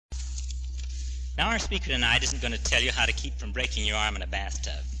Now, our speaker tonight isn't going to tell you how to keep from breaking your arm in a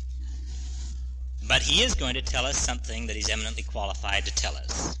bathtub. But he is going to tell us something that he's eminently qualified to tell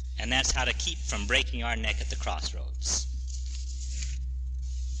us, and that's how to keep from breaking our neck at the crossroads.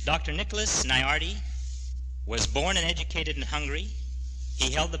 Dr. Nicholas Nyardi was born and educated in Hungary.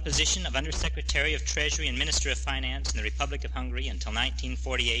 He held the position of Undersecretary of Treasury and Minister of Finance in the Republic of Hungary until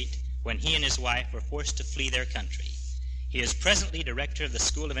 1948, when he and his wife were forced to flee their country. He is presently director of the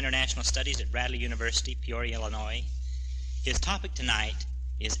School of International Studies at Bradley University, Peoria, Illinois. His topic tonight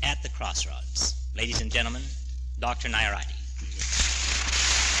is At the Crossroads. Ladies and gentlemen, Dr. Nyardi.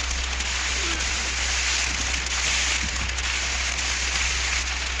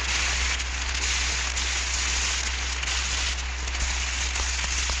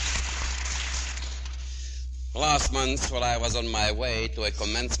 Last month, while I was on my way to a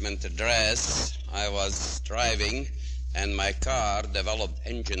commencement address, I was driving and my car developed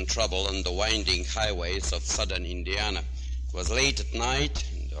engine trouble on the winding highways of southern Indiana. It was late at night,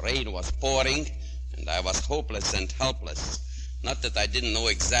 and the rain was pouring, and I was hopeless and helpless. Not that I didn't know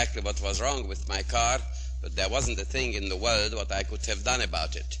exactly what was wrong with my car, but there wasn't a thing in the world what I could have done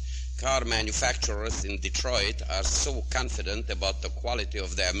about it. Car manufacturers in Detroit are so confident about the quality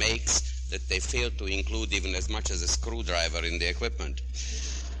of their makes that they fail to include even as much as a screwdriver in the equipment.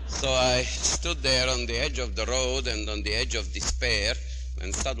 So I stood there on the edge of the road and on the edge of despair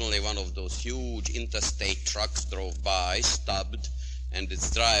when suddenly one of those huge interstate trucks drove by, stopped, and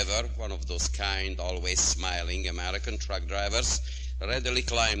its driver, one of those kind, always smiling American truck drivers, readily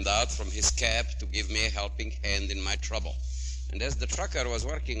climbed out from his cab to give me a helping hand in my trouble. And as the trucker was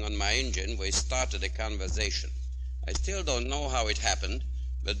working on my engine, we started a conversation. I still don't know how it happened,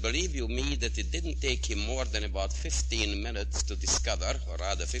 but believe you me that it didn't take him more than about 15 minutes to discover, or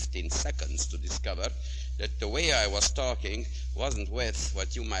rather 15 seconds to discover, that the way I was talking wasn't with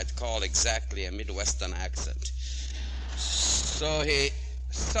what you might call exactly a Midwestern accent. So he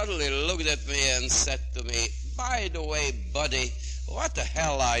suddenly looked at me and said to me, "By the way, buddy, what the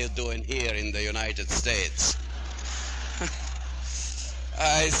hell are you doing here in the United States?"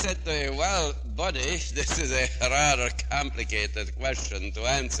 I said to him, "Well, buddy, this is a rather complicated question to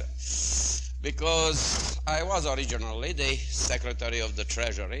answer, because I was originally the Secretary of the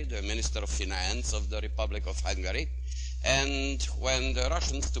Treasury, the Minister of Finance of the Republic of Hungary, and when the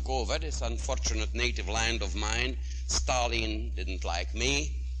Russians took over this unfortunate native land of mine, Stalin didn't like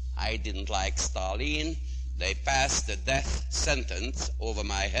me, I didn't like Stalin, they passed the death sentence over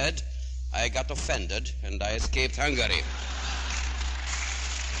my head, I got offended, and I escaped Hungary."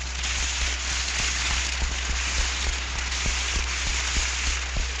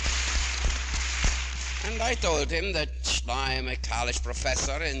 And I told him that I am a college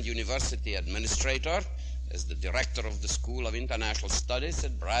professor and university administrator. As the director of the School of International Studies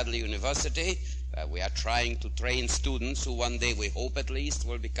at Bradley University, we are trying to train students who one day, we hope at least,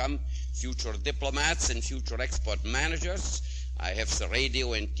 will become future diplomats and future export managers. I have some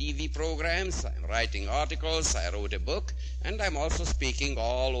radio and TV programs, I'm writing articles, I wrote a book, and I'm also speaking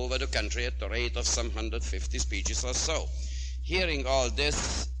all over the country at the rate of some 150 speeches or so. Hearing all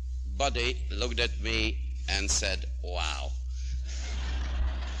this, Buddy looked at me and said, "Wow.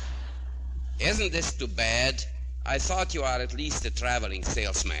 Isn't this too bad? I thought you are at least a traveling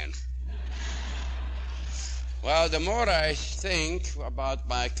salesman." Well, the more I think about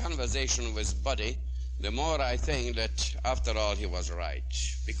my conversation with Buddy, the more I think that after all he was right.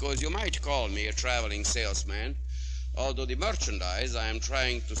 Because you might call me a traveling salesman, although the merchandise I am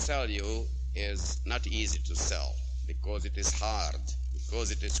trying to sell you is not easy to sell, because it is hard, because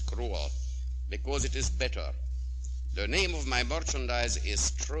it is cruel, because it is bitter. The name of my merchandise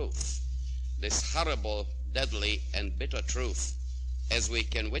is truth. This horrible, deadly, and bitter truth, as we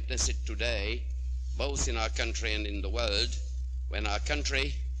can witness it today, both in our country and in the world, when our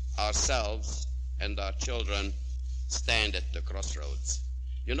country, ourselves, and our children stand at the crossroads.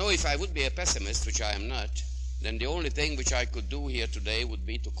 You know, if I would be a pessimist, which I am not, then the only thing which I could do here today would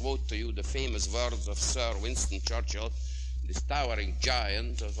be to quote to you the famous words of Sir Winston Churchill, this towering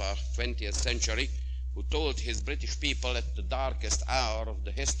giant of our 20th century, who told his British people at the darkest hour of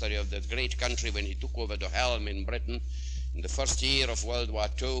the history of that great country when he took over the helm in Britain in the first year of World War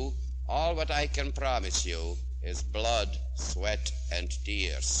II, "All what I can promise you is blood, sweat, and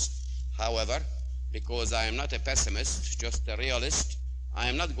tears." However, because I am not a pessimist, just a realist, I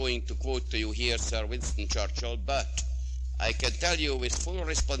am not going to quote to you here Sir Winston Churchill, but I can tell you with full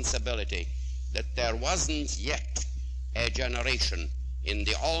responsibility that there wasn't yet a generation in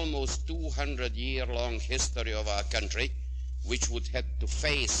the almost 200-year-long history of our country which would have to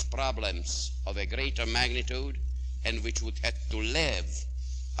face problems of a greater magnitude and which would have to live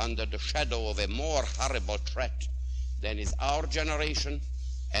under the shadow of a more horrible threat than is our generation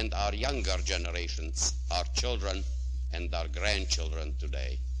and our younger generations, our children and our grandchildren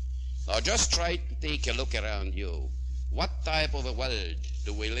today. Now just try to take a look around you. What type of a world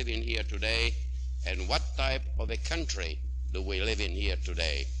do we live in here today, and what type of a country do we live in here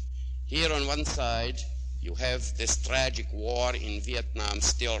today? Here on one side, you have this tragic war in Vietnam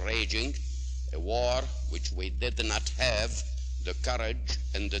still raging, a war which we did not have the courage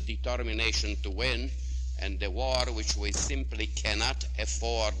and the determination to win, and a war which we simply cannot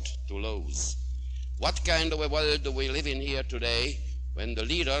afford to lose. What kind of a world do we live in here today when the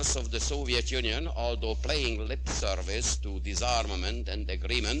leaders of the Soviet Union, although paying lip service to disarmament and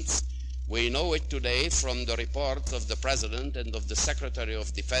agreements, we know it today from the reports of the President and of the Secretary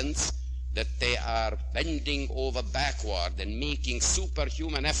of Defense that they are bending over backward and making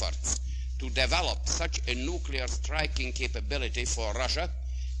superhuman efforts to develop such a nuclear striking capability for Russia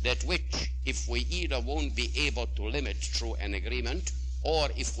that which, if we either won't be able to limit through an agreement, or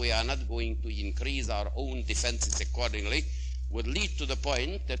if we are not going to increase our own defenses accordingly, would lead to the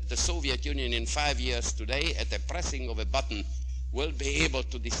point that the Soviet Union in 5 years today, at a pressing of a button, will be able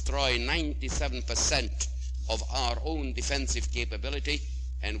to destroy 97% of our own defensive capability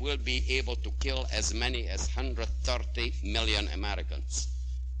and will be able to kill as many as 130 million Americans.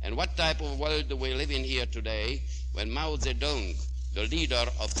 And what type of world do we live in here today when Mao Zedong, the leader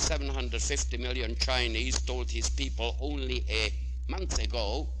of 750 million Chinese, told his people only a month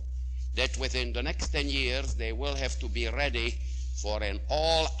ago that within the next 10 years they will have to be ready for an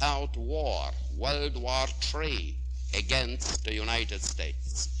all-out war, World War III, against the United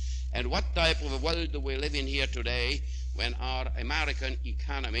States? And what type of a world do we live in here today when our American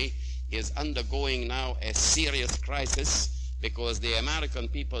economy is undergoing now a serious crisis because the American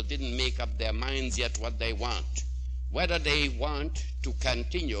people didn't make up their minds yet what they want? Whether they want to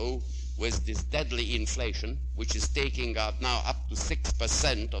continue with this deadly inflation, which is taking out now up to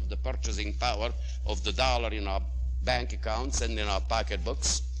 6% of the purchasing power of the dollar in our bank accounts and in our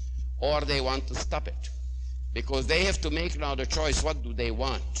pocketbooks, or they want to stop it. Because they have to make now the choice, what do they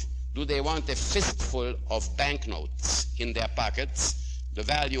want? Do they want a fistful of banknotes in their pockets, the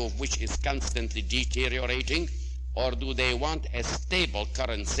value of which is constantly deteriorating, or do they want a stable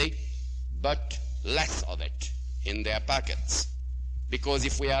currency, but less of it in their pockets? Because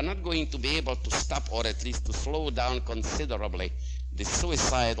if we are not going to be able to stop, or at least to slow down considerably, the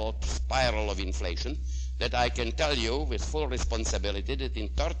suicidal spiral of inflation, that I can tell you with full responsibility that in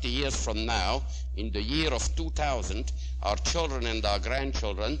 30 years from now, in the year of 2000, our children and our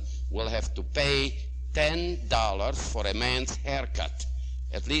grandchildren will have to pay $10 for a man's haircut.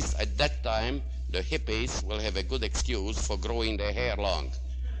 At least at that time, the hippies will have a good excuse for growing their hair long.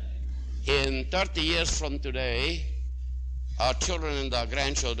 In 30 years from today, our children and our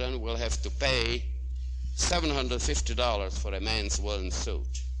grandchildren will have to pay $750 for a man's woolen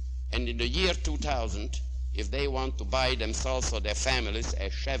suit. And in the year 2000, if they want to buy themselves or their families a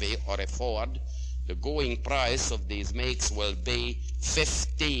Chevy or a Ford, the going price of these makes will be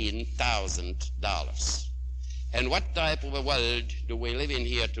 $15,000. And what type of a world do we live in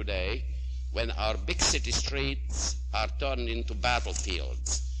here today when our big city streets are turned into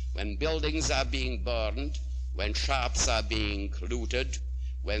battlefields, when buildings are being burned, when shops are being looted,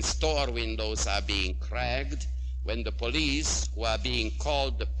 when store windows are being cracked, when the police, who are being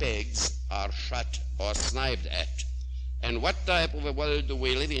called the pigs, are shot or sniped at? And what type of a world do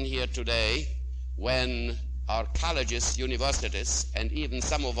we live in here today when our colleges, universities, and even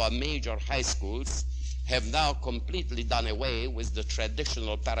some of our major high schools have now completely done away with the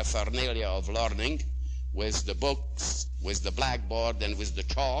traditional paraphernalia of learning, with the books, with the blackboard, and with the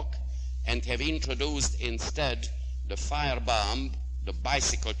chalk, and have introduced instead the firebomb, the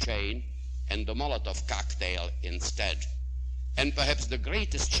bicycle chain, and the Molotov cocktail instead? And perhaps the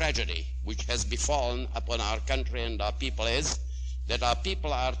greatest tragedy which has befallen upon our country and our people is that our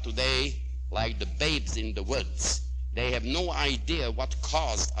people are today like the babes in the woods. They have no idea what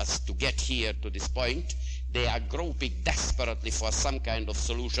caused us to get here to this point. They are groping desperately for some kind of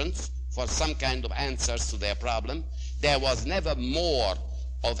solutions, for some kind of answers to their problem. There was never more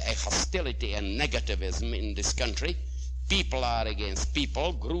of a hostility and negativism in this country. People are against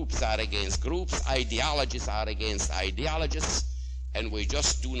people, groups are against groups, ideologies are against ideologies, and we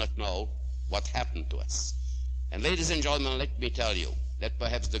just do not know what happened to us. And ladies and gentlemen, let me tell you that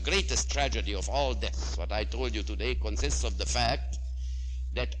perhaps the greatest tragedy of all this, what I told you today, consists of the fact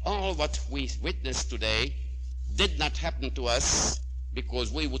that all what we witness today did not happen to us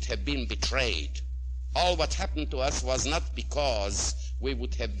because we would have been betrayed. All what happened to us was not because we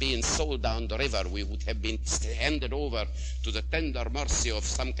would have been sold down the river, we would have been handed over to the tender mercy of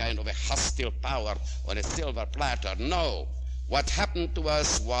some kind of a hostile power on a silver platter. No. What happened to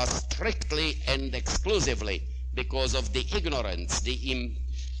us was strictly and exclusively because of the ignorance, the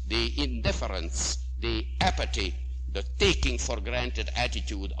indifference, the apathy, the taking for granted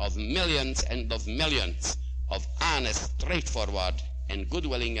attitude of millions and of millions of honest, straightforward, and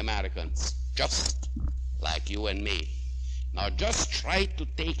good-willing Americans, just like you and me. Now just try to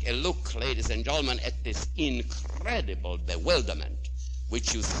take a look, ladies and gentlemen, at this incredible bewilderment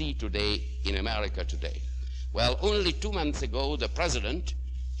which you see today in America today. Well, only 2 months ago, the President,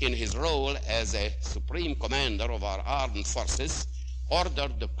 in his role as a supreme commander of our armed forces,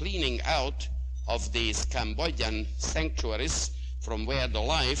 ordered the cleaning out of these Cambodian sanctuaries from where the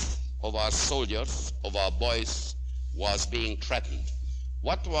life of our soldiers, of our boys, was being threatened.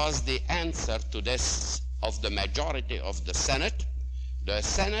 What was the answer to this of the majority of the Senate? The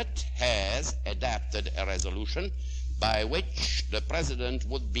Senate has adopted a resolution by which the President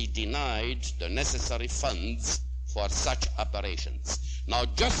would be denied the necessary funds for such operations. Now,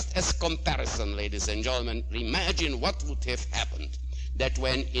 just as comparison, ladies and gentlemen, imagine what would have happened that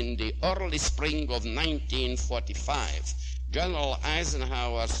when in the early spring of 1945, General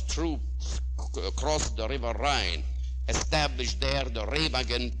Eisenhower's troops crossed the River Rhine, established there the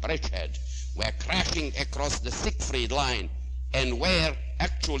Remagen bridgehead, were crashing across the Siegfried Line, and were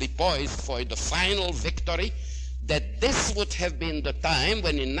actually poised for the final victory, that this would have been the time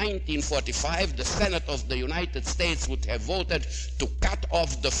when in 1945 the Senate of the United States would have voted to cut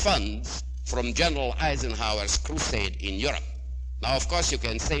off the funds from General Eisenhower's crusade in Europe. Now, of course, you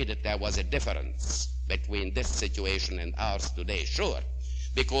can say that there was a difference between this situation and ours today, sure,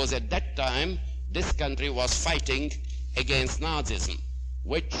 because at that time this country was fighting against Nazism,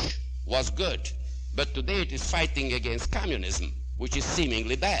 which was good, but today it is fighting against communism, which is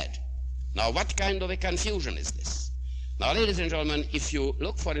seemingly bad. Now, what kind of a confusion is this? Now, ladies and gentlemen, if you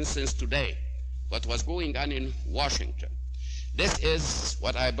look, for instance, today, what was going on in Washington, this is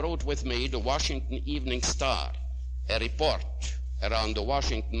what I brought with me, the Washington Evening Star, a report around the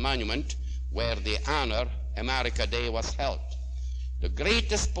Washington Monument where the Honor America Day was held. The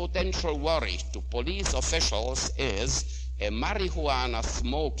greatest potential worry to police officials is a marijuana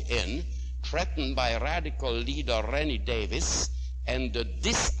smoke-in threatened by radical leader Rennie Davis and the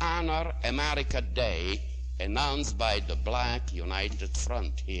Dishonor America Day announced by the Black United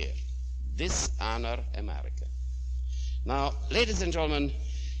Front here. Dishonor America. Now, ladies and gentlemen,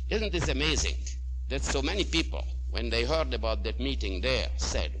 isn't this amazing that so many people, when they heard about that meeting there,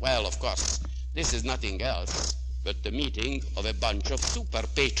 said, well, of course, this is nothing else but the meeting of a bunch of super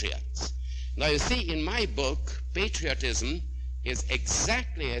patriots. Now, you see, in my book, patriotism is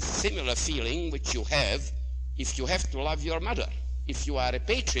exactly a similar feeling which you have if you have to love your mother. If you are a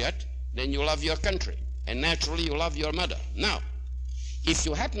patriot, then you love your country, and naturally you love your mother. Now, if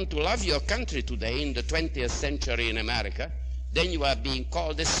you happen to love your country today in the 20th century in America, then you are being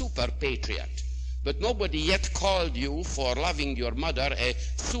called a super patriot. But nobody yet called you for loving your mother a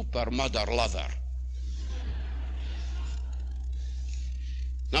super mother lover.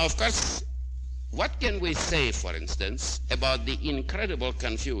 Now, of course, what can we say, for instance, about the incredible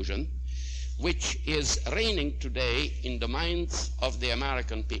confusion which is reigning today in the minds of the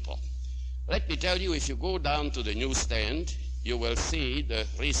American people? Let me tell you, if you go down to the newsstand, you will see the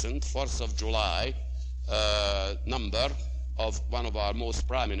recent 4th of July number of one of our most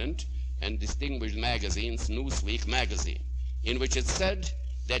prominent and distinguished magazines, Newsweek magazine, in which it said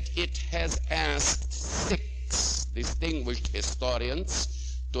that it has asked 6 distinguished historians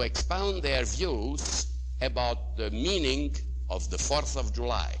to expound their views about the meaning of the 4th of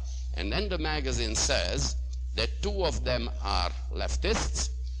July. And then the magazine says that 2 of them are leftists,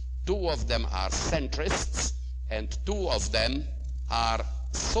 2 of them are centrists, and 2 of them are,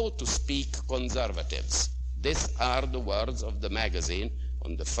 so to speak, conservatives. These are the words of the magazine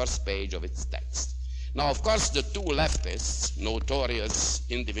on the first page of its text. Now, of course, the 2 leftists, notorious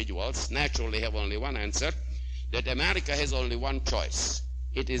individuals, naturally have only one answer, that America has only one choice.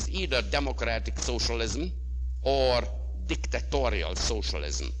 It is either democratic socialism or dictatorial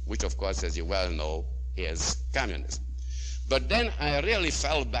socialism, which, of course, as you well know, is communism. But then I really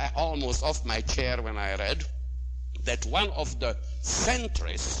fell back almost off my chair when I read that one of the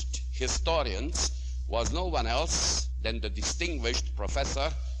centrist historians was no one else than the distinguished professor,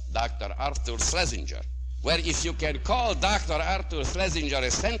 Dr. Arthur Schlesinger. Where if you can call Dr. Arthur Schlesinger a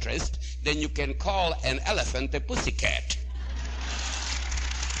centrist, then you can call an elephant a pussycat.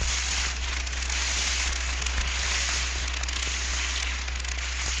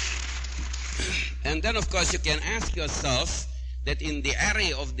 And then, of course, you can ask yourself that in the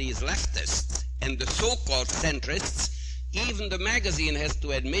array of these leftists and the so-called centrists, even the magazine has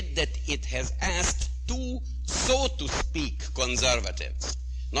to admit that it has asked two, so to speak, conservatives.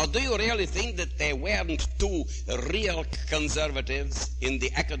 Now, do you really think that there weren't two real conservatives in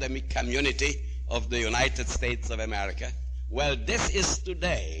the academic community of the United States of America? Well, this is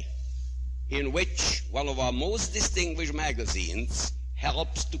today in which one of our most distinguished magazines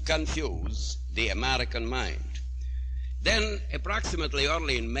helps to confuse the American mind. Then, approximately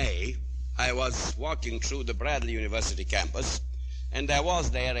early in May, I was walking through the Bradley University campus, and there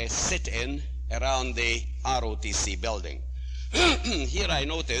was there a sit-in around the ROTC building. Here I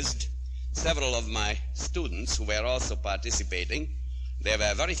noticed several of my students who were also participating. They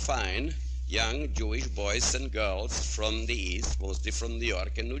were very fine, young Jewish boys and girls from the East, mostly from New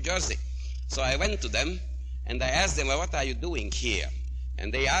York and New Jersey. So I went to them, and I asked them, well, what are you doing here?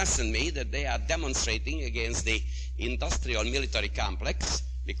 And they answered me that they are demonstrating against the industrial military complex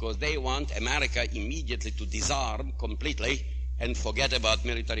because they want America immediately to disarm completely and forget about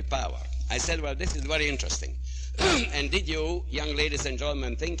military power. I said, well, this is very interesting. And did you, young ladies and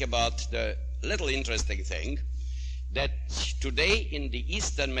gentlemen, think about the little interesting thing that today in the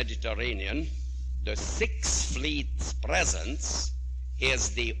Eastern Mediterranean, the Sixth Fleet's presence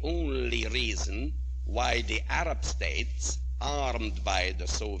is the only reason why the Arab states, armed by the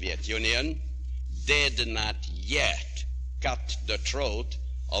Soviet Union, did not yet cut the throat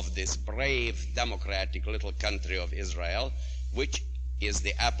of this brave, democratic little country of Israel, which is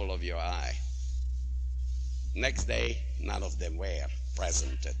the apple of your eye. Next day, none of them were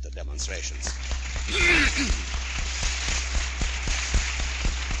present at the demonstrations.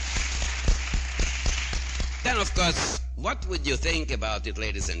 Then, of course, what would you think about it,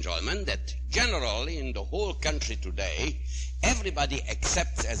 ladies and gentlemen, that generally in the whole country today, everybody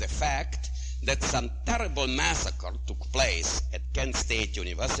accepts as a fact that some terrible massacre took place at Kent State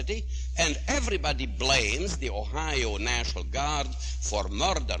University, and everybody blames the Ohio National Guard for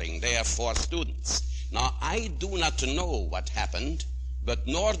murdering their 4 students. Now, I do not know what happened, but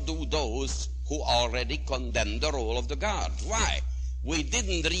nor do those who already condemn the role of the Guard. Why? We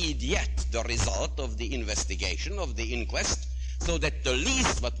didn't read yet the result of the investigation, of the inquest, so that the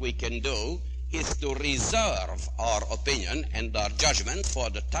least what we can do is to reserve our opinion and our judgment for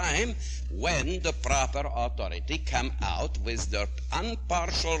the time when the proper authority come out with the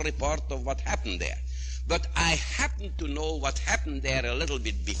impartial report of what happened there. But I happen to know what happened there a little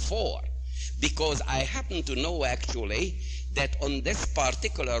bit before, because I happen to know actually that on this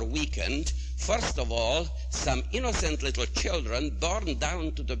particular weekend, first of all, some innocent little children burned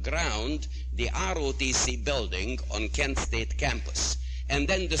down to the ground the ROTC building on Kent State campus. And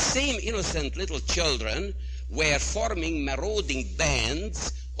then the same innocent little children were forming marauding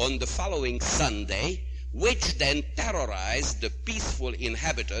bands on the following Sunday, which then terrorized the peaceful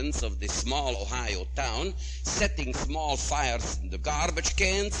inhabitants of this small Ohio town, setting small fires in the garbage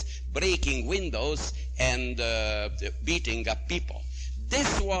cans, breaking windows, and beating up people.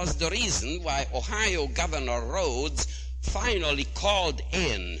 This was the reason why Ohio Governor Rhodes finally called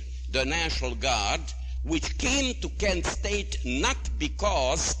in the National Guard, which came to Kent State not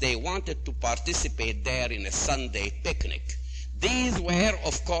because they wanted to participate there in a Sunday picnic. These were,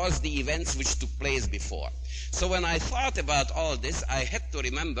 of course, the events which took place before. So when I thought about all this, I had to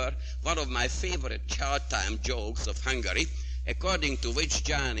remember one of my favorite childtime jokes of Hungary, according to which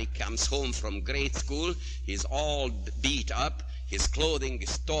Johnny comes home from grade school, he's all beat up, his clothing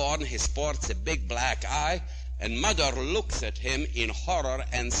is torn, he sports a big black eye, and mother looks at him in horror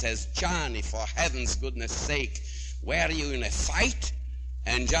and says, "Johnny, for heaven's goodness sake, were you in a fight?"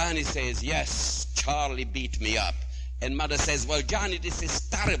 And Johnny says, "Yes, Charlie beat me up." And mother says, "Well, Johnny, this is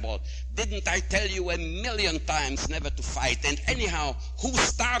terrible. Didn't I tell you 1,000,000 times never to fight? And anyhow, who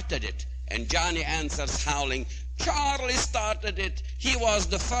started it?" And Johnny answers howling, "Charlie started it. He was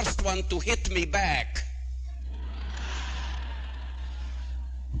the first one to hit me back."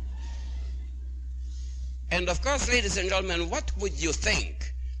 And of course, ladies and gentlemen, what would you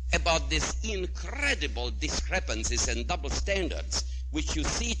think about these incredible discrepancies and double standards which you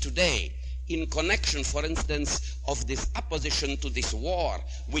see today in connection, for instance, of this opposition to this war,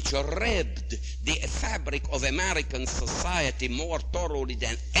 which ribbed the fabric of American society more thoroughly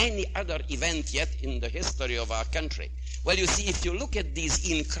than any other event yet in the history of our country? Well, you see, if you look at these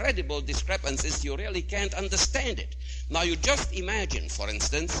incredible discrepancies, you really can't understand it. Now, you just imagine, for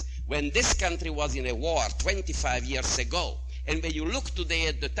instance, when this country was in a war 25 years ago, And when you look today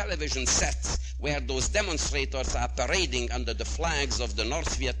at the television sets where those demonstrators are parading under the flags of the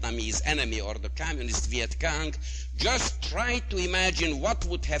North Vietnamese enemy or the Communist Viet Cong, just try to imagine what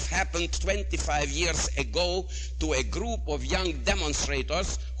would have happened 25 years ago to a group of young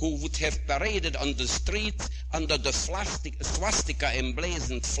demonstrators who would have paraded on the streets under the swastika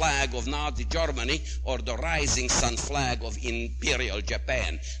emblazoned flag of Nazi Germany or the rising sun flag of Imperial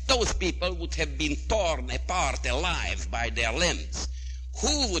Japan. Those people would have been torn apart alive by their limbs.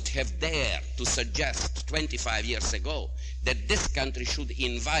 Who would have dared to suggest 25 years ago that this country should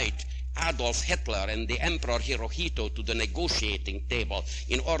invite Adolf Hitler and the Emperor Hirohito to the negotiating table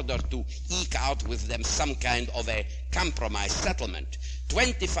in order to eke out with them some kind of a compromise settlement?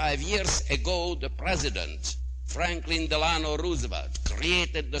 25 years ago, the president, Franklin Delano Roosevelt,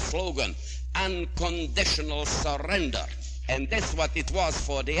 created the slogan, unconditional surrender. And that's what it was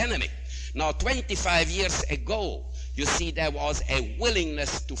for the enemy. Now, 25 years ago, you see, there was a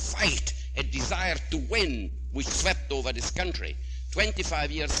willingness to fight, a desire to win, which swept over this country.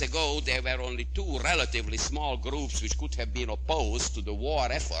 25 years ago, there were only two relatively small groups which could have been opposed to the war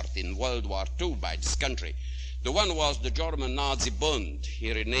effort in World War II by this country. The one was the German Nazi Bund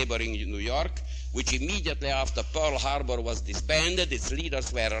here in neighboring New York, which immediately after Pearl Harbor was disbanded, its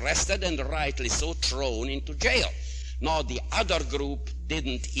leaders were arrested and rightly so thrown into jail. Now, the other group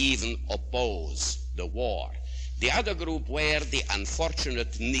didn't even oppose the war. The other group were the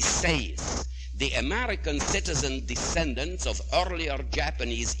unfortunate Niseis, the American citizen descendants of earlier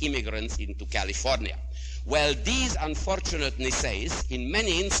Japanese immigrants into California. Well, these unfortunate Niseis, in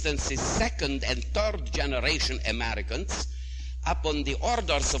many instances second and third generation Americans, upon the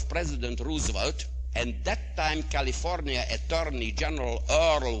orders of President Roosevelt, and that time California Attorney General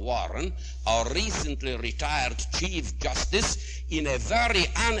Earl Warren, our recently retired Chief Justice, in a very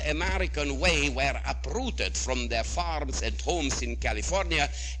un-American way were uprooted from their farms and homes in California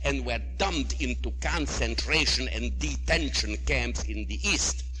and were dumped into concentration and detention camps in the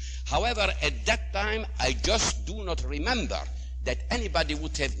East. However, at that time, I just do not remember that anybody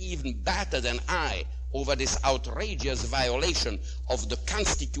would have even batted an eye over this outrageous violation of the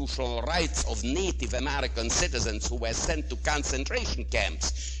constitutional rights of Native American citizens who were sent to concentration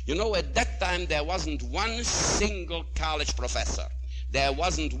camps. You know, at that time there wasn't one single college professor. There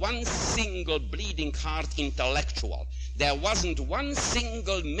wasn't one single bleeding heart intellectual. There wasn't one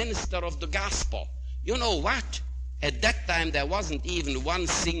single minister of the gospel. You know what? At that time there wasn't even one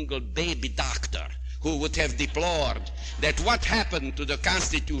single baby doctor who would have deplored that what happened to the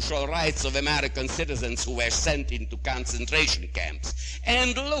constitutional rights of American citizens who were sent into concentration camps.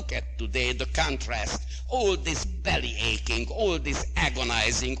 And look at today the contrast, all this belly aching, all this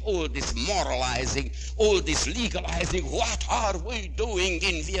agonizing, all this moralizing, all this legalizing. What are we doing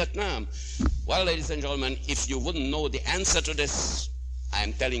in Vietnam? Well, ladies and gentlemen, if you wouldn't know the answer to this,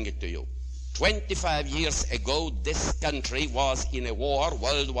 I'm telling it to you. 25 years ago, this country was in a war,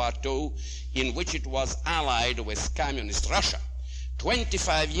 World War II, in which it was allied with Communist Russia.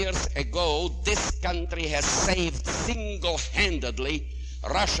 25 years ago, this country has saved single-handedly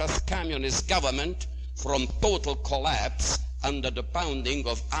Russia's communist government from total collapse under the pounding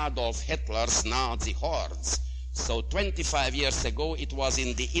of Adolf Hitler's Nazi hordes. So 25 years ago, it was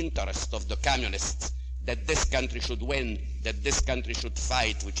in the interest of the communists that this country should win, that this country should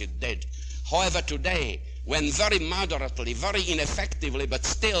fight, which it did. However, today, when very moderately, very ineffectively, but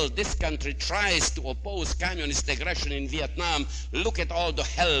still this country tries to oppose communist aggression in Vietnam, look at all the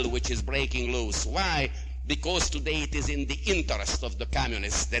hell which is breaking loose. Why? Because today it is in the interest of the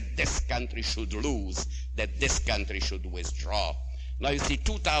communists that this country should lose, that this country should withdraw. Now you see,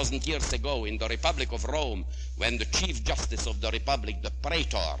 2,000 years ago in the Republic of Rome, when the Chief Justice of the Republic, the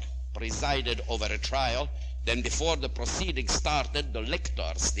Praetor, presided over a trial, then before the proceedings started, the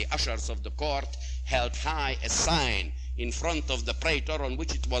lictors, the ushers of the court, held high a sign in front of the praetor on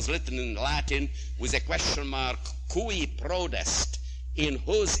which it was written in Latin with a question mark, cui prodest, in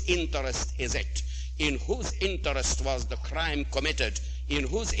whose interest is it? In whose interest was the crime committed? In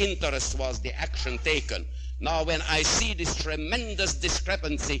whose interest was the action taken? Now, when I see this tremendous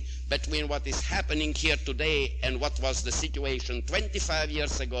discrepancy between what is happening here today and what was the situation 25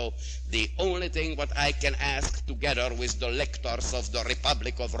 years ago, the only thing what I can ask together with the lectors of the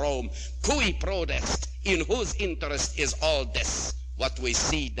Republic of Rome, cui prodest, in whose interest is all this, what we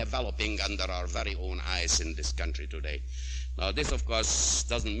see developing under our very own eyes in this country today? Now, this, of course,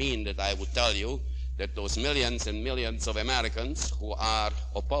 doesn't mean that I would tell you that those millions and millions of Americans who are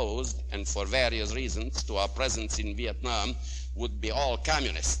opposed, and for various reasons, to our presence in Vietnam would be all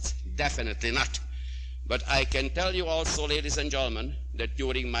communists. Definitely not. But I can tell you also, ladies and gentlemen, that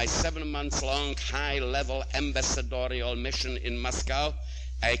during my 7-month-long high-level ambassadorial mission in Moscow,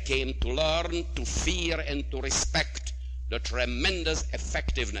 I came to learn, to fear, and to respect the tremendous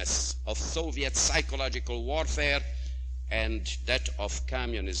effectiveness of Soviet psychological warfare and that of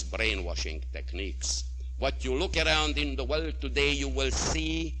communist brainwashing techniques. What you look around in the world today, you will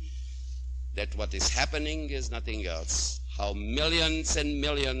see that what is happening is nothing else. How millions and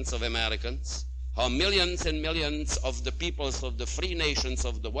millions of Americans, how millions and millions of the peoples of the free nations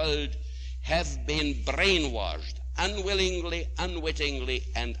of the world have been brainwashed unwillingly, unwittingly,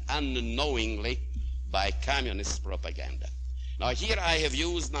 and unknowingly by communist propaganda. Now here I have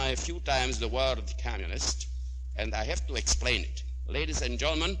used now a few times the word communist, and I have to explain it. Ladies and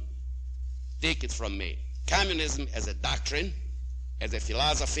gentlemen, take it from me. Communism as a doctrine, as a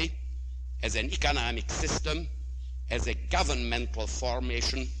philosophy, as an economic system, as a governmental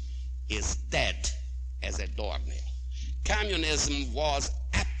formation, is dead as a doornail. Communism was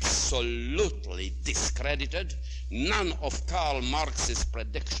absolutely discredited. None of Karl Marx's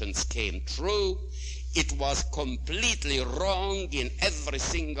predictions came true. It was completely wrong in every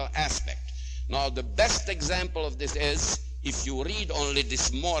single aspect. Now, the best example of this is, if you read only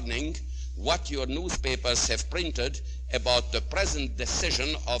this morning what your newspapers have printed about the present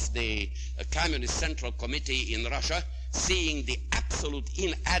decision of the Communist Central Committee in Russia, seeing the absolute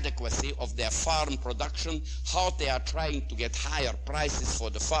inadequacy of their farm production, how they are trying to get higher prices for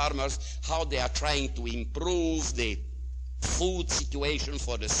the farmers, how they are trying to improve the food situation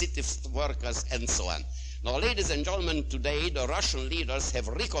for the city workers, and so on. Now, ladies and gentlemen, today the Russian leaders have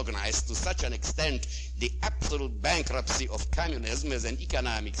recognized to such an extent the absolute bankruptcy of communism as an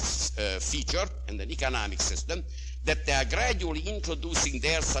economic feature and an economic system that they are gradually introducing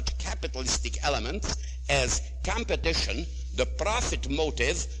there such capitalistic elements as competition, the profit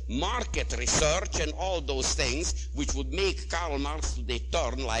motive, market research, and all those things which would make Karl Marx today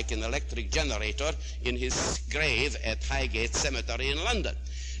turn like an electric generator in his grave at Highgate Cemetery in London.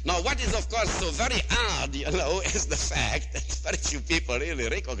 Now, what is, of course, so very odd, is the fact that very few people really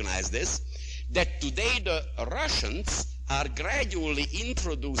recognize this, that today the Russians are gradually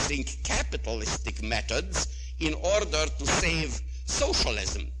introducing capitalistic methods in order to save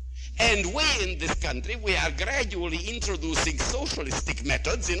socialism. And we in this country, we are gradually introducing socialistic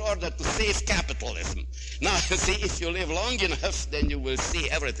methods in order to save capitalism. Now, see, if you live long enough, then you will see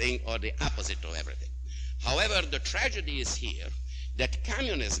everything or the opposite of everything. However, the tragedy is here that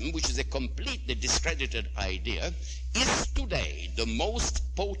communism, which is a completely discredited idea, is today the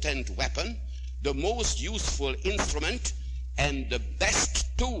most potent weapon, the most useful instrument, and the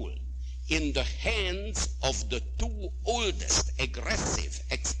best tool in the hands of the two oldest aggressive,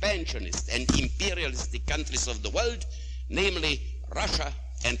 expansionist, and imperialistic countries of the world, namely Russia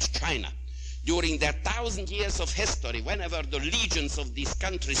and China. During their 1,000 years of history, whenever the legions of these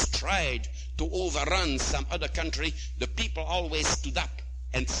countries tried to overrun some other country, the people always stood up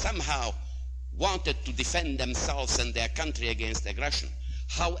and somehow wanted to defend themselves and their country against aggression.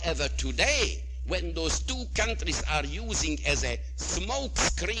 However, today, when those two countries are using as a smoke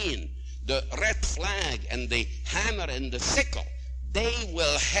screen the red flag and the hammer and the sickle, they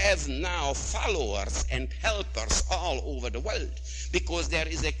will have now followers and helpers all over the world, because there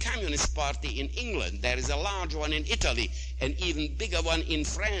is a communist party in England, there is a large one in Italy, an even bigger one in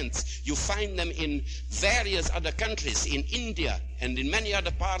France. You find them in various other countries, in India and in many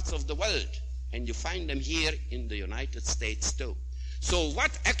other parts of the world, and you find them here in the United States too. So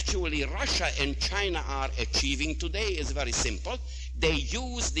what actually Russia and China are achieving today is very simple. They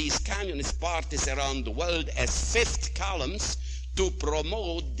use these communist parties around the world as fifth columns to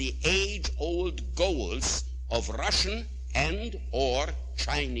promote the age-old goals of Russian and or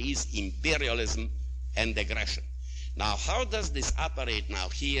Chinese imperialism and aggression. Now, how does this operate now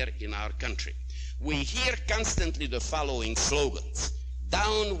here in our country? We hear constantly the following slogans: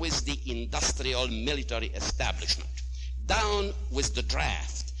 down with the industrial military establishment, down with the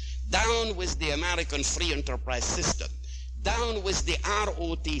draft, down with the American free enterprise system, down with the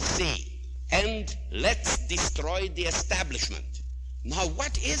ROTC, and let's destroy the establishment. Now,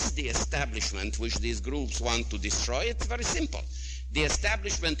 what is the establishment which these groups want to destroy? It's very simple. The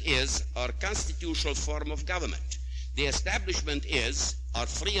establishment is our constitutional form of government. The establishment is our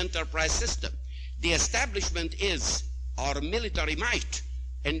free enterprise system. The establishment is our military might.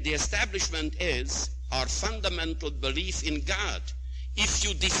 And the establishment is our fundamental belief in God. If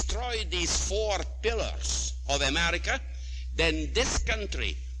you destroy these four pillars of America, then this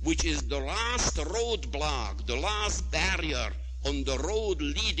country, which is the last roadblock, the last barrier on the road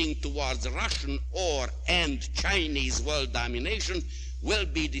leading towards Russian and Chinese world domination, will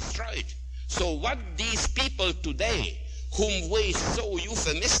be destroyed. So what these people today, whom we so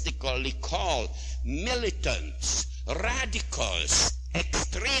euphemistically call militants, radicals,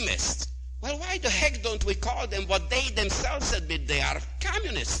 extremists, well, why the heck don't we call them what they themselves admit they are?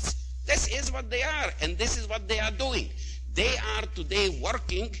 Communists. This is what they are, and this is what they are doing. They are today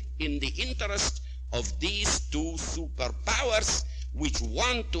working in the interest of these two superpowers which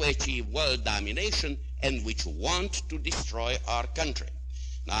want to achieve world domination and which want to destroy our country.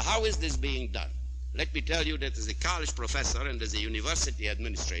 Now, how is this being done? Let me tell you that as a college professor and as a university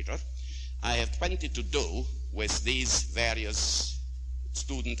administrator, I have plenty to do with these various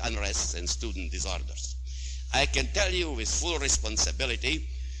student unrests and student disorders. I can tell you with full responsibility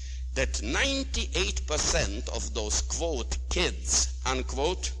that 98% of those, quote, kids,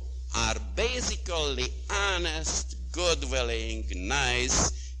 unquote, are basically honest, good-willing,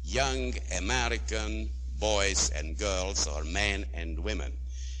 nice, young American boys and girls, or men and women.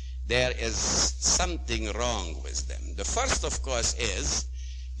 There is something wrong with them. The first, of course, is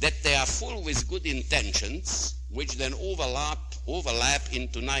that they are full with good intentions, which then overlap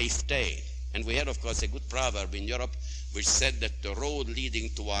into naivete. And we had, of course, a good proverb in Europe which said that the road leading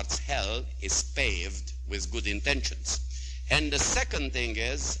towards hell is paved with good intentions. And the second thing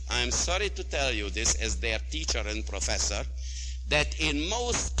is, I'm sorry to tell you this as their teacher and professor, that in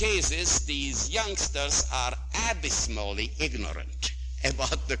most cases these youngsters are abysmally ignorant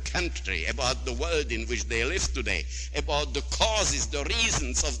about the country, about the world in which they live today, about the causes, the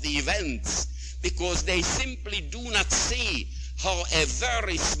reasons of the events, because they simply do not see how a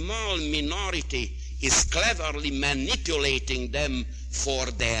very small minority is cleverly manipulating them for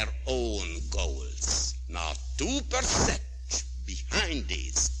their own goals. Now, 2% behind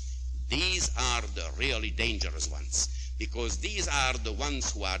these are the really dangerous ones, because these are the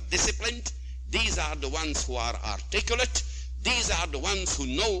ones who are disciplined, these are the ones who are articulate, these are the ones who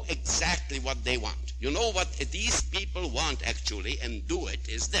know exactly what they want. You know what these people want, actually, and do it,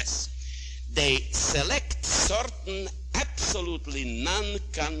 is this. They select certain absolutely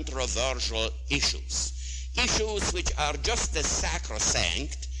non-controversial issues. Issues which are just as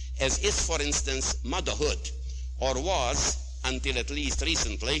sacrosanct as is, for instance, motherhood, or was, until at least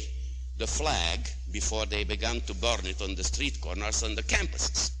recently, the flag before they began to burn it on the street corners on the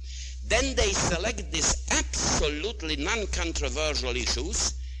campuses. Then they select these absolutely non-controversial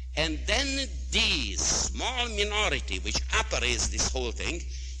issues, and then these small minority which operates this whole thing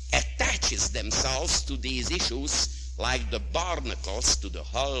attaches themselves to these issues like the barnacles to the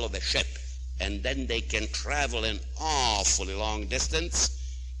hull of a ship, and then they can travel an awfully long distance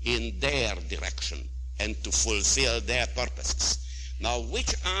in their direction and to fulfill their purposes. Now,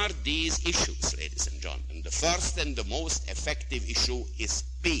 which are these issues, ladies and gentlemen? The first and the most effective issue is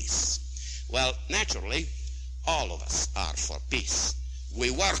peace. Well, naturally, all of us are for peace. We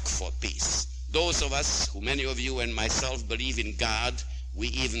work for peace. Those of us, who many of you and myself believe in God, we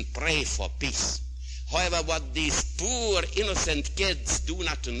even pray for peace. However, what these poor innocent kids do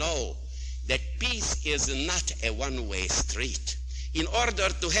not know, that peace is not a one-way street. In order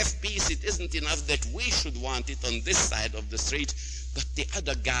to have peace, it isn't enough that we should want it on this side of the street, but the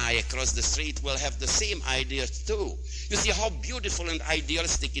other guy across the street will have the same ideas too. You see how beautiful and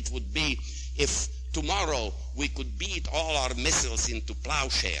idealistic it would be if tomorrow we could beat all our missiles into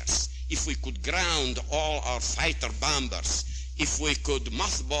plowshares, if we could ground all our fighter bombers, if we could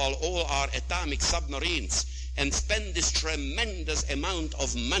mothball all our atomic submarines and spend this tremendous amount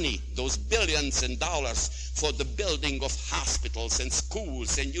of money, those billions in dollars, for the building of hospitals and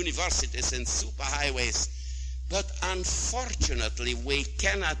schools and universities and superhighways. But unfortunately, we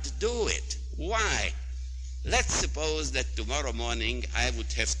cannot do it. Why? Let's suppose that tomorrow morning I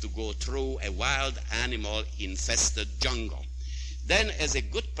would have to go through a wild animal-infested jungle. Then, as a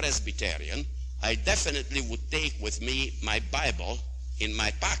good Presbyterian, I definitely would take with me my Bible in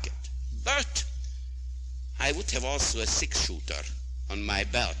my pocket. But I would have also a six-shooter on my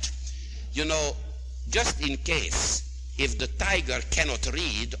belt. You know, just in case, if the tiger cannot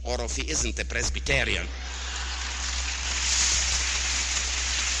read or if he isn't a Presbyterian.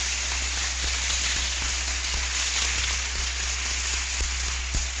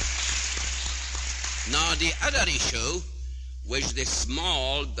 Now, the other issue, which the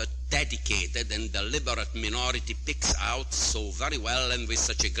small but dedicated and deliberate minority picks out so very well and with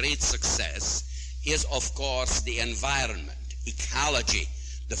such a great success, is, of course, the environment, ecology,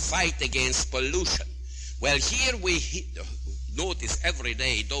 the fight against pollution. Well, here we notice every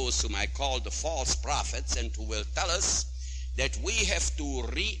day those whom I call the false prophets and who will tell us that we have to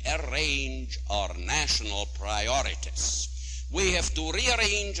rearrange our national priorities. We have to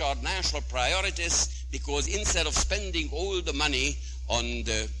rearrange our national priorities because instead of spending all the money on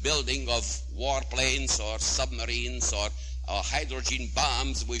the building of warplanes or submarines or hydrogen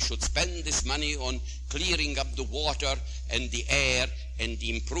bombs. We should spend this money on clearing up the water and the air and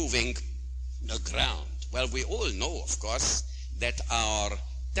improving the ground. Well, we all know, of course, that our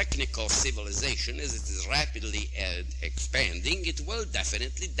technical civilization, as it is rapidly expanding, it will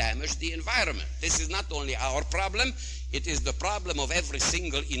definitely damage the environment. This is not only our problem, it is the problem of every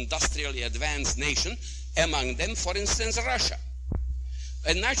single industrially advanced nation, among them, for instance, Russia.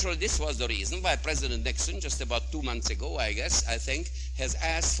 And naturally, this was the reason why President Nixon, just about 2 months ago, I think, has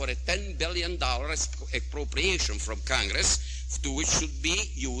asked for a $10 billion appropriation from Congress, to which should be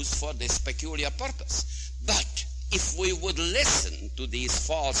used for this peculiar purpose. But if we would listen to these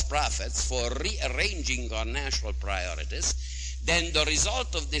false prophets for rearranging our national priorities, then the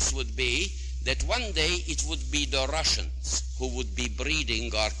result of this would be that one day it would be the Russians who would be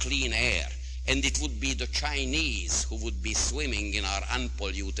breathing our clean air, and it would be the Chinese who would be swimming in our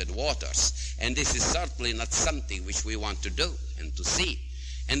unpolluted waters. And this is certainly not something which we want to do and to see.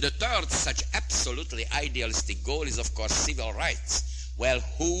 And the third such absolutely idealistic goal is, of course, civil rights. Well,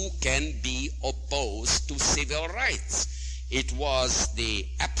 who can be opposed to civil rights? It was the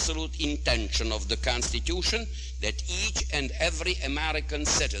absolute intention of the Constitution that each and every American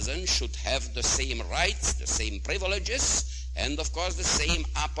citizen should have the same rights, the same privileges, and of course the same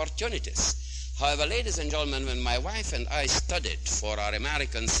opportunities. However, ladies and gentlemen, when my wife and I studied for our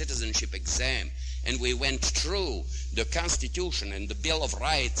American citizenship exam, and we went through the Constitution and the Bill of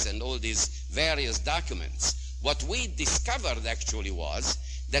Rights and all these various documents, what we discovered actually was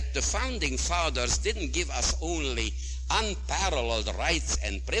that the founding fathers didn't give us only unparalleled rights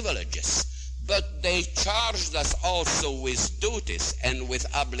and privileges, but they charged us also with duties and with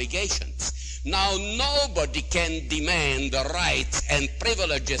obligations. Now, nobody can demand rights and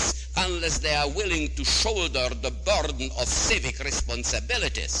privileges unless they are willing to shoulder the burden of civic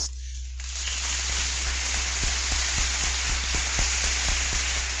responsibilities.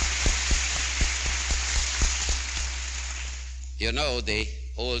 You know the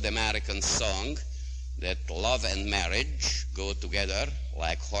old American song that love and marriage go together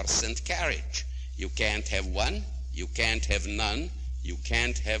like horse and carriage. You can't have one, you can't have none, you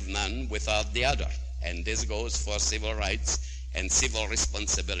can't have none without the other. And this goes for civil rights and civil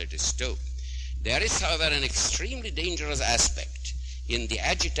responsibilities too. There is, however, an extremely dangerous aspect in the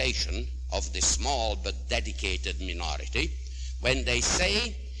agitation of the small but dedicated minority when they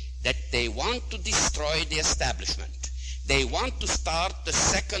say that they want to destroy the establishment. They want to start the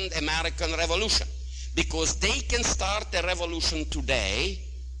second American Revolution because they can start a revolution today.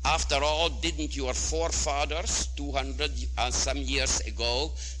 After all, didn't your forefathers 200 some years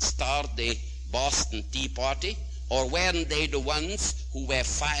ago start the Boston Tea Party? Or weren't they the ones who were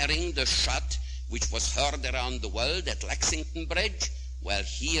firing the shot which was heard around the world at Lexington Bridge? Well,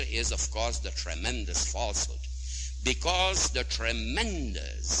 here is, of course, the tremendous falsehood. Because the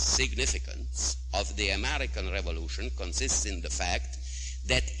tremendous significance of the American Revolution consists in the fact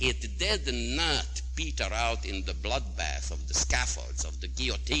that it did not peter out in the bloodbath of the scaffolds, of the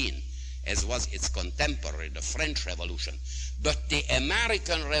guillotine, as was its contemporary, the French Revolution. But the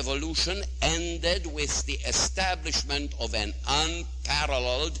American Revolution ended with the establishment of an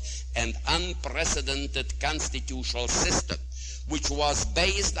unparalleled and unprecedented constitutional system, which was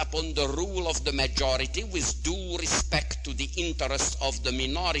based upon the rule of the majority with due respect to the interests of the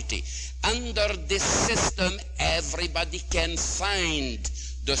minority. Under this system, everybody can find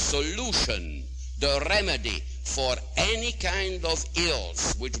the solution, the remedy for any kind of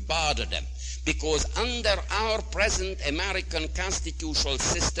ills which bother them. Because under our present American constitutional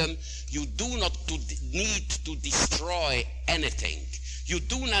system, you do not need to destroy anything. You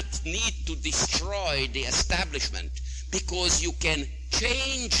do not need to destroy the establishment, because you can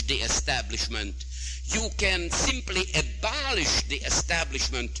change the establishment. You can simply abolish the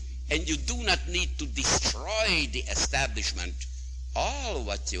establishment, and you do not need to destroy the establishment. All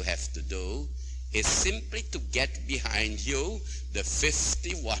what you have to do is simply to get behind you the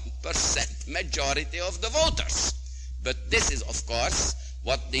 51% majority of the voters. But this is, of course,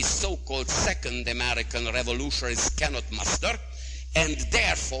 what the so-called Second American Revolutionaries cannot muster, and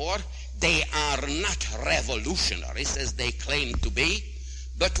therefore they are not revolutionaries as they claim to be.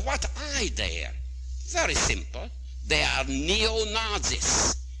 But what are they? Very simple. They are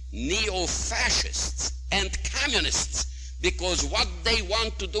neo-Nazis, neo-fascists, and communists, because what they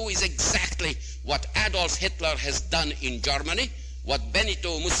want to do is exactly what Adolf Hitler has done in Germany, what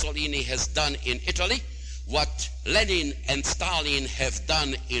Benito Mussolini has done in Italy, what Lenin and Stalin have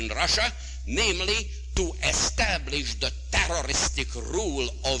done in Russia, namely to establish the terroristic rule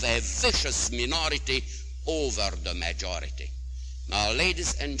of a vicious minority over the majority. Now,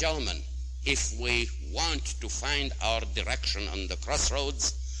 ladies and gentlemen, if we want to find our direction on the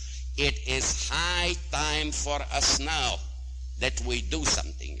crossroads, it is high time for us now that we do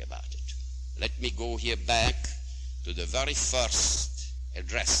something about it. Let me go here back to the very first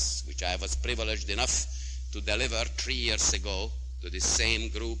address which I was privileged enough to deliver 3 years ago to this same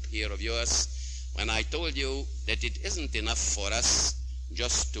group here of yours, when I told you that it isn't enough for us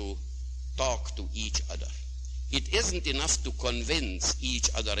just to talk to each other. It isn't enough to convince each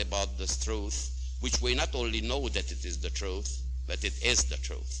other about this truth, which we not only know that it is the truth, but it is the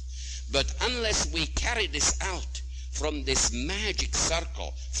truth. But unless we carry this out from this magic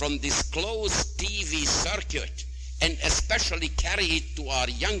circle, from this closed TV circuit, and especially carry it to our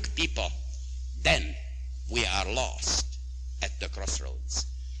young people, then we are lost at the crossroads.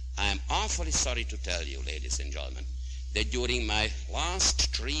 I am awfully sorry to tell you, ladies and gentlemen, that during my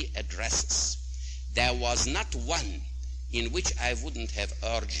last 3 addresses, there was not one in which I wouldn't have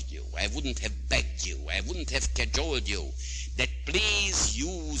urged you, I wouldn't have begged you, I wouldn't have cajoled you that please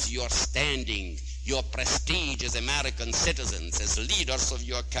use your standing, your prestige as American citizens, as leaders of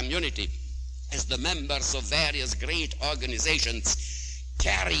your community, as the members of various great organizations,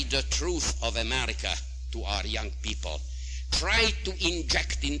 carry the truth of America to our young people. Try to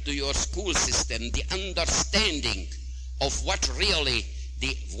inject into your school system the understanding of what really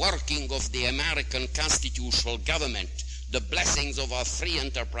the working of the American constitutional government, the blessings of our free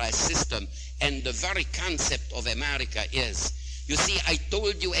enterprise system, and the very concept of America is. You see, I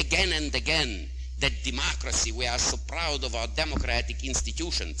told you again and again that democracy, we are so proud of our democratic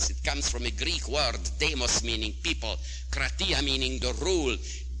institutions. It comes from a Greek word, demos, meaning people, kratia, meaning the rule.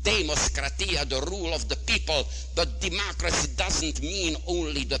 Demos, kratia, the rule of the people. But democracy doesn't mean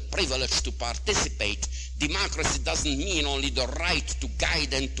only the privilege to participate. Democracy doesn't mean only the right to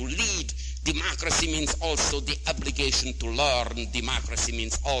guide and to lead. Democracy means also the obligation to learn. Democracy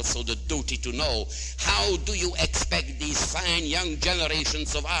means also the duty to know. How do you expect these fine young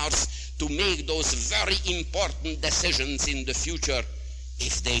generations of ours to make those very important decisions in the future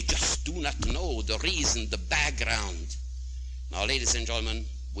if they just do not know the reason, the background? Now, ladies and gentlemen,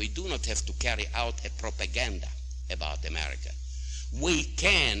 we do not have to carry out a propaganda about America. We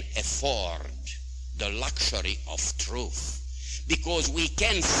can afford the luxury of truth, because we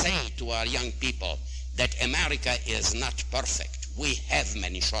can say to our young people that America is not perfect. We have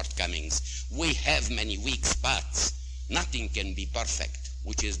many shortcomings. We have many weak spots. Nothing can be perfect,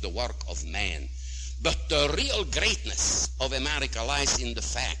 which is the work of man. But the real greatness of America lies in the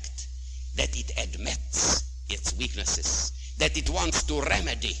fact that it admits its weaknesses, that it wants to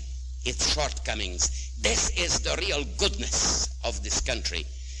remedy its shortcomings. This is the real goodness of this country.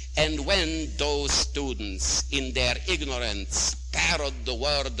 And when those students, in their ignorance, parrot the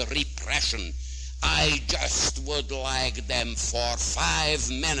word repression, I just would like them for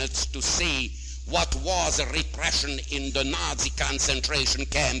 5 minutes to see what was repression in the Nazi concentration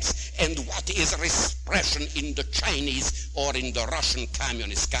camps and what is repression in the Chinese or in the Russian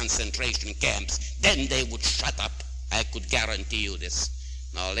communist concentration camps. Then they would shut up. I could guarantee you this.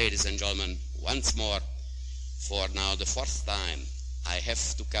 Now, ladies and gentlemen, once more, for now the 4th time, I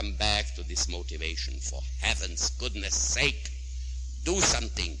have to come back to this motivation. For heaven's goodness sake, do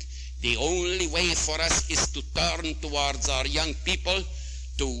something. The only way for us is to turn towards our young people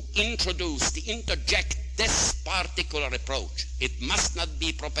to introduce, to interject this particular approach. It must not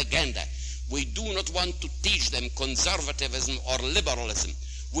be propaganda. We do not want to teach them conservatism or liberalism.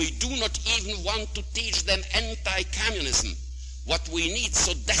 We do not even want to teach them anti-communism. What we need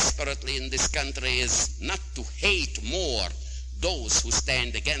so desperately in this country is not to hate more those who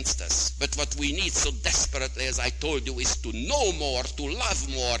stand against us, but what we need so desperately, as I told you, is to know more, to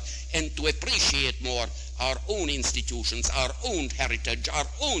love more, and to appreciate more our own institutions, our own heritage, our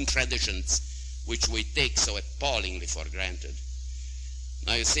own traditions, which we take so appallingly for granted.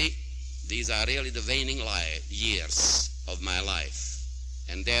 Now you see, these are really the waning years of my life,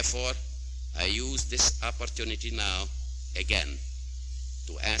 and therefore I use this opportunity now again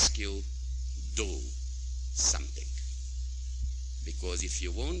to ask you, do something. Because if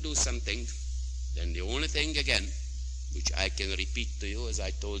you won't do something, then the only thing again, which I can repeat to you as I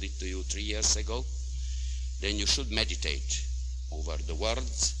told it to you 3 years ago, then you should meditate over the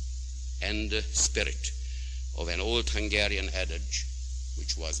words and the spirit of an old Hungarian adage,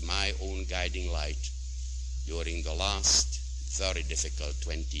 which was my own guiding light during the last very difficult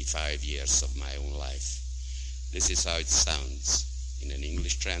 25 years of my own life. This is how it sounds in an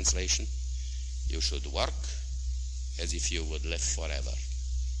English translation. You should work as if you would live forever,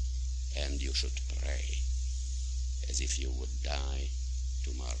 and you should pray as if you would die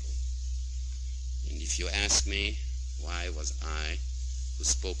tomorrow. And if you ask me why was I, who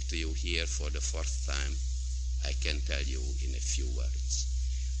spoke to you here for the fourth time, I can tell you in a few words.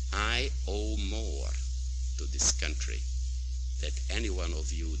 I owe more to this country than any one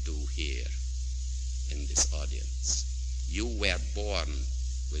of you do here in this audience. You were born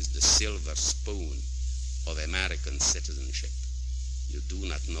with the silver spoon of American citizenship. You do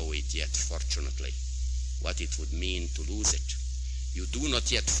not know it yet, fortunately, what it would mean to lose it. You do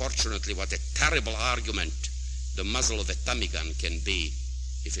not yet, fortunately, what a terrible argument the muzzle of a Tommy gun can be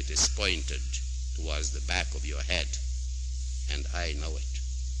if it is pointed towards the back of your head. And I know it.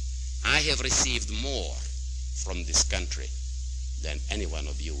 I have received more from this country than any one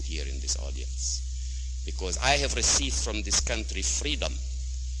of you here in this audience, because I have received from this country freedom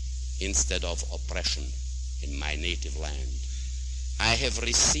instead of oppression in my native land. I have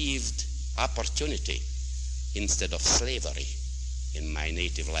received opportunity instead of slavery in my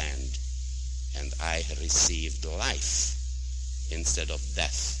native land. And I have received life instead of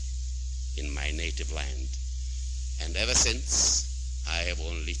death in my native land. And ever since, I have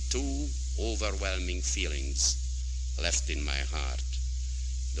only two overwhelming feelings left in my heart.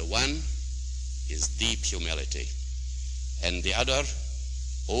 The one is deep humility, and the other,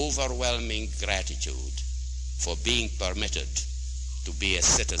 overwhelming gratitude for being permitted to be a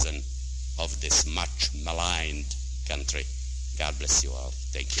citizen of this much maligned country. God bless you all.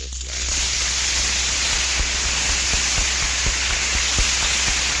 Thank you.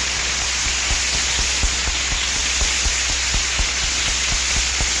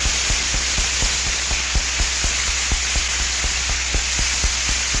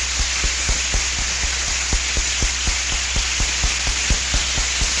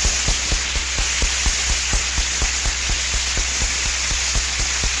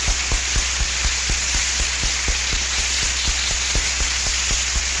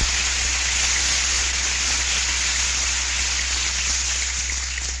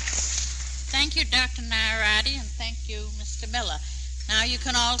 Thank you, Dr. Nyardi, and thank you, Mr. Miller. Now you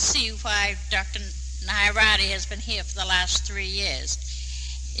can all see why Dr. Nyardi has been here for the last 3 years.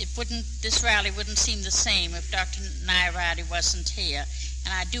 This rally wouldn't seem the same if Dr. Nyardi wasn't here,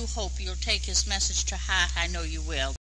 and I do hope you'll take his message to heart. I know you will.